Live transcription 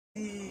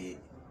You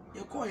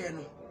call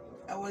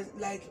I was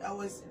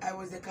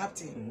the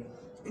captain.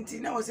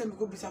 Until now I was saying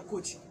go be a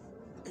coach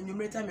and you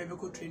made time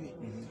go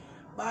training.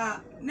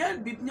 But now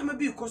never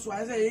be because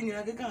I say you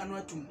can't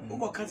know to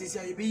over can't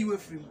say you be you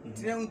free.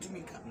 Until to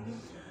me.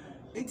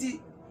 Until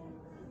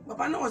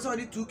Papa now was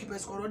already 2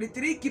 keepers, already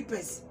 3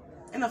 keepers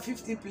and a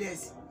 15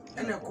 players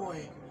and a call.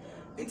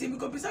 Until me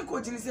go be a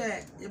coach and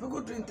say you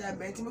go train time,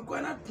 but until me go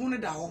and put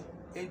it down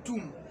and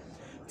tomb.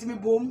 Timmy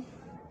boom,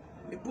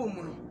 me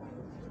boom.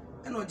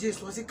 And no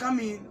just was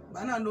coming,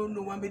 but I don't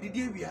know one be the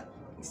dear.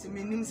 It's a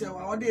meaning say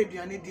what they do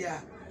and they are.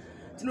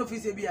 To know if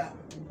it's a beer,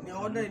 the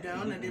order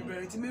down and they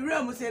bring it to me.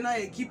 Real say I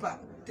a keeper,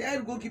 the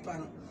head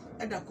goalkeeper,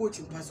 and a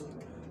coaching person.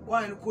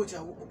 One coach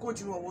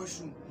coaching or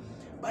washroom.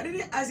 But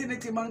it as in the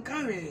team man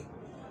carry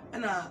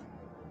and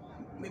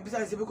maybe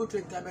I say we go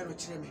train time or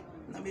chime.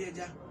 Na be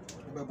ja.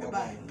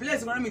 Bye.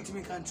 Players want me to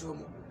me can't show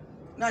me.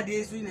 Now the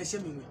is in a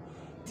shame.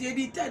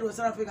 The third was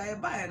South Africa a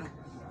buy no.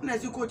 Na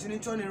you coaching in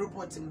China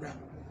reporting bra.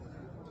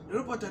 The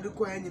reporter do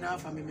ko en nyina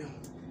fa me me.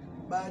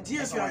 But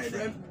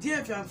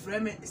GF and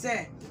frame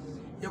say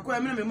you ko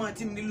me na me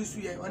team ni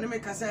lusu ye. One me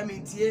kasa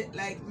me tie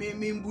like me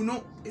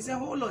mbuno. It's a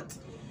whole lot.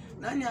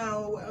 Na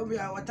nya we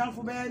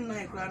watamfo be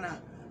nine kra na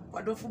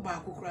wadofo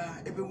ba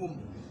kokra ebe wom.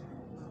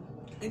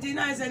 Enti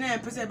na say na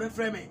pese be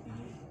frame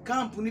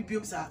camp ni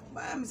biom sa.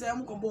 Ba am say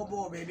am ko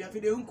bo baby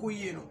afi de nko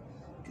yie no.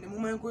 Ene mo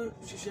man ko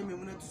hwehwe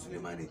Memunatu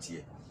Suleiman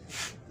etie.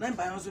 Na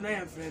ba yon so na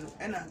yan frɛ no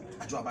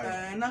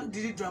ɛna na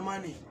didi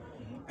dramani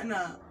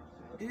ɛna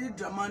didi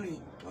dramani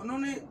ono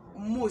ne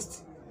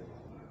most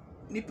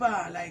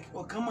nipa like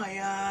okama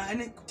ya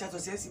ene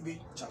chatosesi be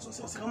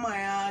okama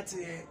ya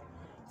te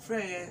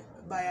frɛ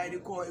ba ya de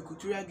call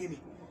Equatorial Guinea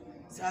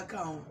saka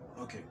ho.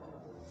 Okay,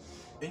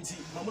 enti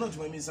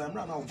Memunatu to me say am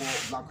na obo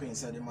Black Queen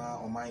said ma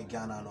o my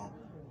Ghana no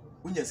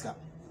unyeska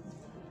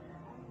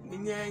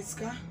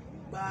minyeska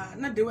ba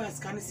na de wa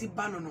ska ne si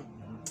ba no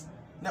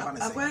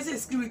I say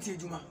security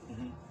ejuma.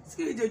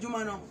 Security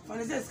ejuma no.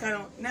 Fani say ska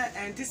no na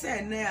enti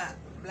say na ya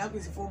Black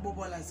Queen football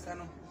ballers ska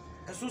no.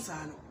 Eso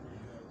sa no.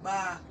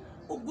 Ba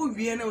ogo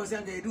wie na wo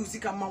say ga edu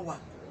sika mawa.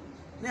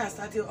 Na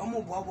start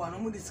omo boabo no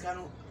mo diska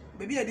no.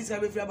 Baby e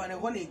diska be free ba na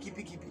ho na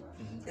ekipi.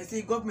 E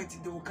say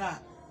government de oka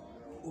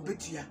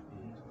obetua.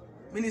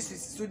 Ministry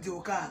so de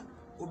oka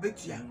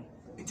obetua.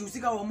 Enti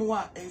usika wo mo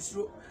wa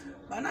ensuro.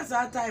 Ba na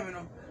sa time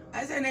no.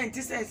 I say na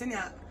enti say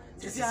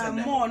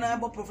more na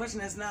about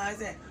professionals now. I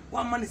say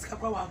one man is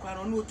kakwa wa kwa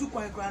no 2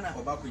 kwan kwa na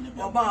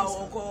oba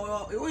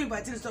o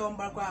invite so on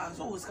bakwa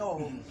so was ka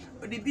wo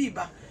the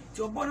biba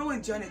ti obo no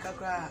went on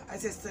kakra. I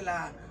say still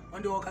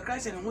on the kakra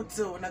she no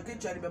till na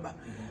ketua de beba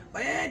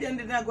but yeah the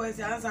end na go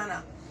say answer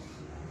na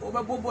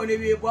oba bobo le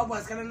we bobo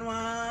askana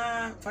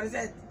no for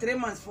say 3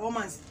 months 4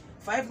 months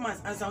 5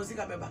 months and so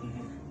sika beba.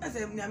 I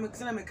say me am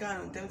say me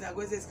kan on time I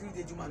go say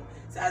security juma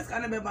say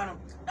askana beba no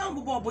na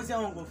bobo say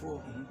on go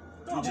for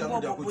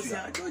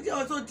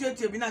also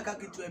tietie bi na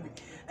kaketu abi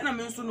na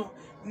me nso no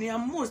ne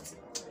most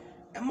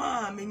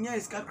ema me nya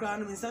iska kra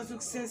no me sanso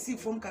sensi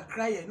from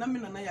kakra ye na me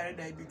na yare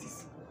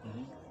diabetes.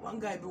 One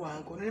guy bi wa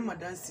anko ne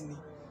madansi ni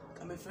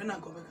ka me friend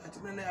anko be ka ti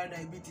na yare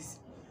diabetes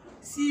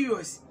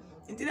serious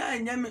intina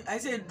anya me I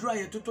say draw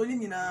ye toto ni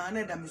nyina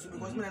na da me so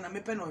because me na me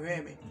pe no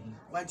hwe me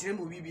wa kire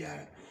mo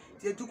bibiara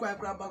ti tu kwa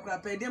kra ba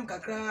kra pe dem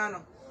kakra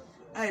no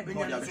I be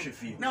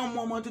now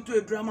mama to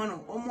a drama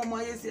no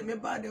mama yes me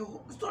bad the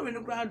story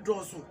no crowd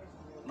draw so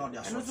no they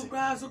are so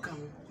crowd so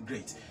come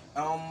great.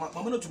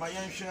 Memunatu to my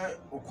young share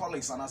or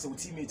colleagues and as a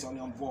teammate on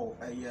your ball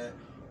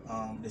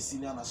the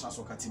senior national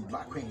soccer team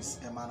Black Queens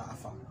Emana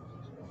Afa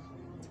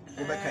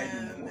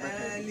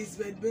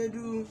Elizabeth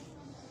Bedu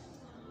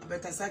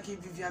Betasaki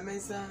Vivian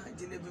Mensa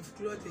Genevieve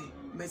Clote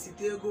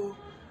Mesitego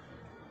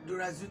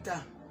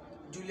Dorazuta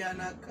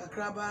Juliana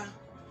Kakraba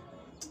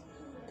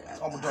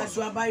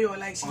Azuabayo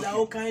like she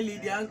la kindly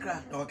the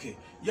anchor. Okay.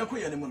 Yako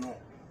ya nemo no.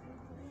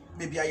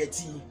 Baby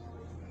ayeti.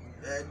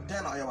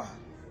 Den ayawa.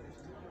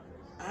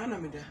 Ana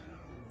me da.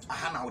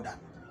 Aha na oda.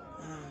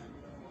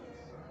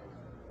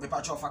 Me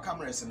patch off a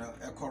cameras in a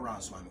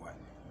rounds man way.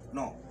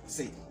 No,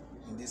 say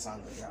in this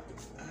angle yeah.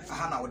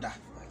 Aha na oda.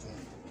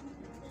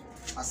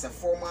 As a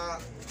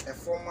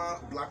former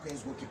Black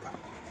Queens goalkeeper.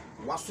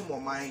 Wasu mo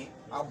my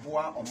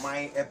aboa o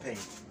my epen.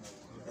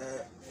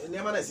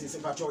 Never na since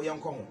patrol young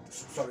come.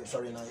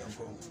 Sorry now young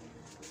come.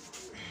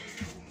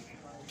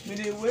 Me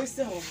dey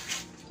waste ho.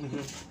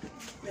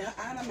 Me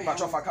ana me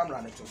patrol for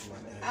camera net to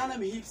ana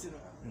me hips no.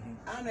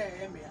 Ana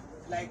me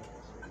like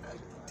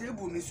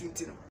table ni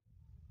sunti no.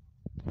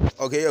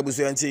 Okay,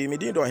 Abusuanti, me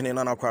din do hene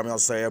na kwame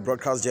say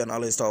broadcast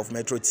journalist of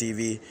Metro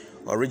TV,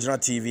 Original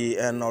TV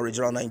and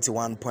Original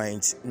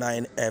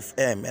 91.9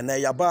 FM. And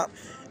yaba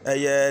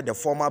the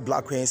former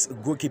Black Queens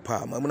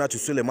goalkeeper Memunatu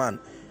Suleiman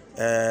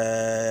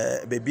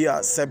baby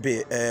a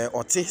sebe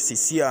ote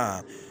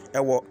sisia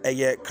ewo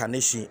eye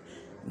kaneshi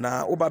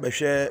na oba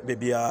behwe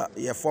baby a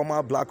ye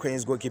former Black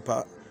Queens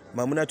goalkeeper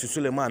Memunatu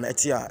Suleiman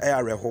etia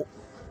areho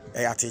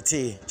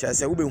atete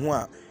chese wo behu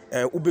a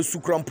ubesu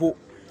krampo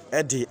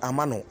e de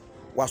amano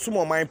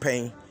wasomo man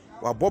pen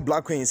wabo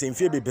Black Queens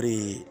enfie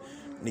bebre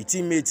ne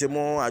teammate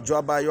mo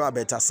Adwoaba yo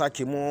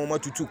Abetasaki mo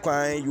matutu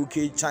kwan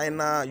UK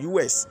China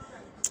US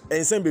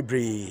ensen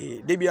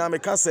bebre de bia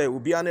meka se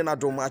obi ane na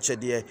dom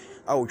achede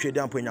a otwedi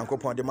ampo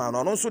Nyankopɔn de ma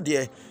no no nso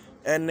de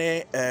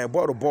ene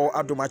ball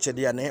adom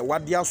achede ne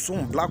wade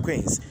asom Black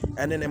Queens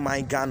ene ne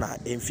man Ghana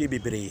emfie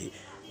bebre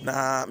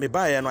na me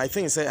bae no I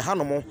think say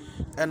hanomo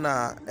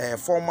ena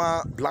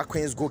former Black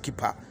Queens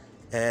goalkeeper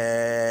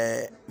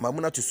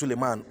Memunatu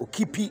Suleiman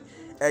okipi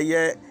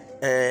eye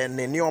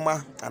ne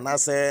nioma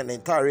anase ne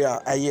ntare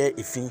a aye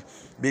efi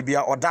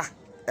bebia oda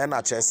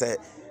ena chese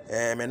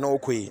me no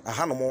koi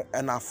ahanomo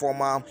ena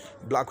former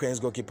Black Queens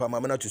goalkeeper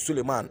Memunatu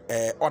Suleiman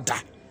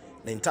oda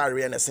ne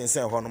ntare na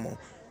sensen honomo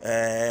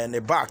ne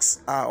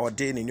backs a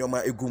ode ne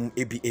nioma egum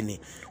ebi eni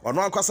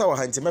ono ankwasa wa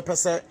hanti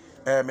mepese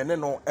me ne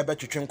no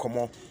ebetwetwe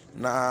nkomo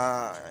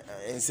na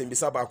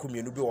ensembisa ba ko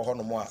mienu bi wo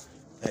honomo a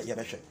ye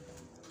behwe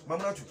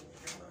Memunatu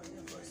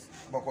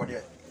boko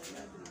de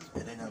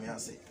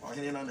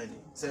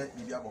say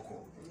Bibia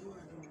Boko.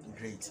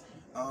 Great.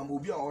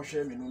 Obi a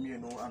ohwe me no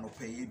mienu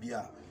anopaye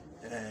bia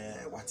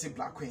wate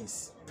Black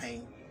Queens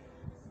pain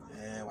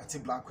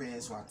wate Black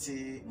Queens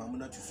wate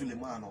Memunatu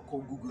Suleiman or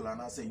call Google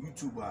and I say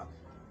YouTuber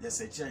yes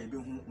search e be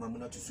hu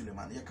Memunatu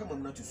Suleiman ye ka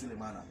Memunatu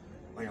Suleiman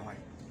oya hwan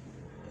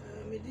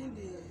me din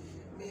de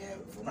me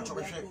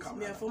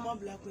former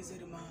Black Queens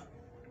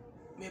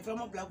me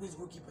former Black Queens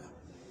goalkeeper.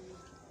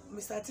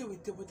 Me started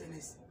with table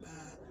tennis.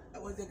 I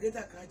was the Greater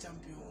Accra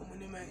champion.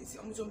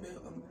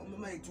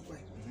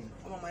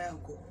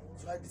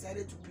 So I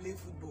decided to play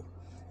football.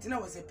 Then I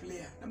was a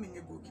player. I mean a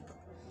goalkeeper.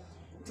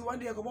 Until one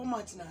day I got one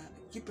match na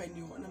keeper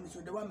new. And I so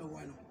the one me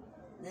one.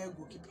 Me a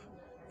goalkeeper.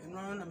 And now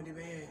I'm the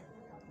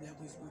Black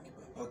Queens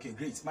goalkeeper. Okay,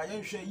 great. My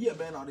young share year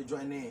ben now they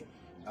join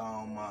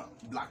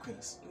Black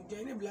Queens.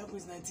 Joined Black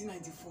Queens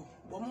 1994.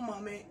 But my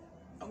mama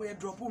I will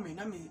drop me.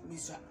 Na me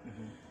sha.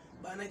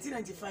 But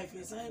 1995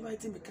 yes I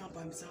invited me camp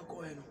and me say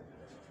go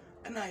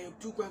and I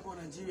took work on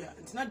Nigeria.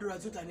 It's not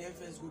Durazuta and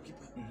FS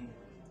goalkeeper.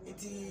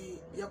 It's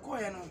your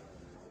coin,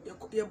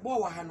 your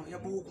bow, your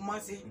bow,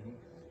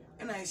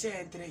 and I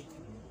share 3.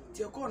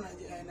 Your corner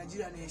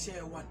Nigeria and I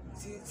share 1.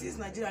 Since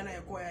Nigeria and I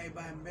acquire I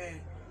buy and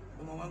bear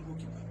on my one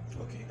goalkeeper.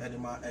 Okay, and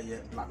my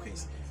Black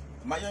Queens.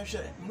 My young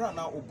share,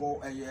 Mrana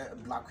Obo a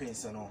Black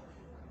Queens and all.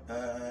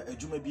 A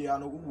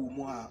Jumabiano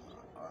Umu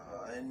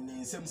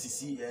and some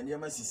CC and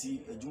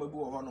Yamacc, a Jumabu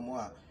or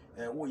Honomoa,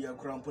 your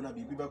crampona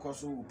be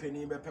because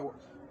penny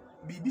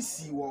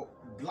BBC or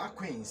Black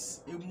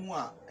Queens,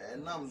 Emua,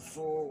 and I'm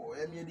so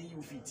emily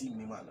you 15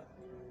 me man.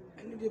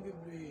 And they be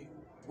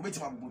wait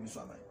my booby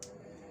so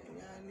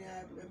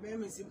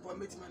yeah, simple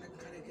man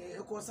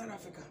South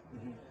Africa.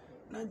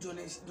 Not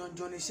Johnny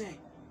Shane.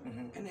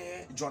 And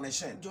Johnny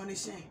Shane.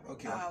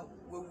 Okay.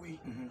 We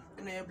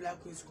and a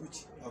Black Queens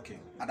coach. Okay.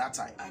 At that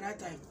time.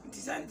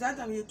 That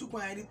time you took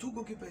my 2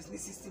 goalkeepers,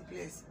 16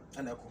 players.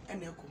 And Echo.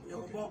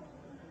 You bought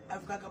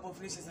Africa Cup of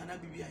Nations and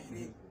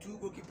ABBI. 2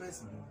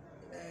 goalkeepers.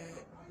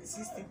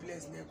 16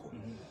 players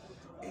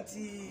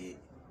Enti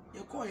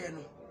you call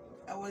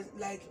I was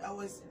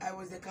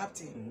the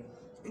captain.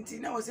 Enti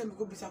now I was saying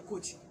because be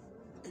coach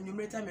and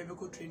you time me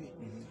go training.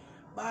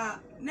 But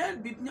now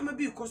be never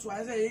be because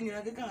I say you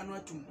can no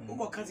atum.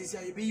 Obo can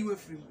say you be you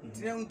free.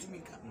 Enti na unto me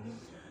ka.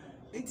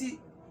 Enti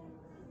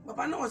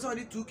papa now was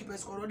already 2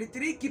 keepers or already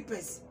 3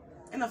 keepers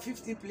and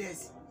 15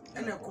 players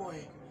and a call.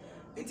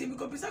 Enti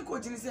because be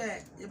coach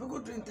say you be go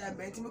train time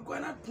but enti me go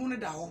na pun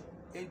da ho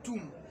and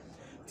tum.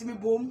 Me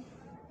boom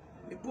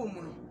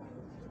no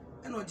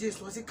and no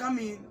just was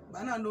coming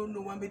but I don't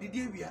know one be the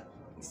day we are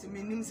it's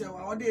me name say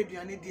what they do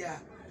and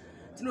dia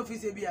to no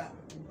fit say bia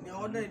na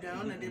order dey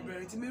on the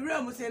brain to me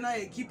real say na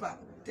a keeper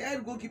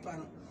third goalkeeper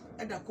no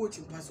and the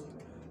coaching person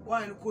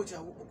one coach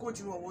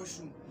no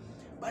washroom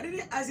but they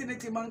ask the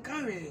team man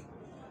can we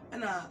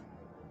and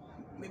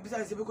maybe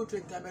say be go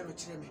train time no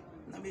chire me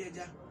na me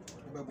eja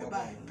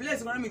bye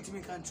place when me to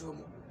me can show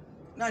mo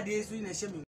na dey so in a shame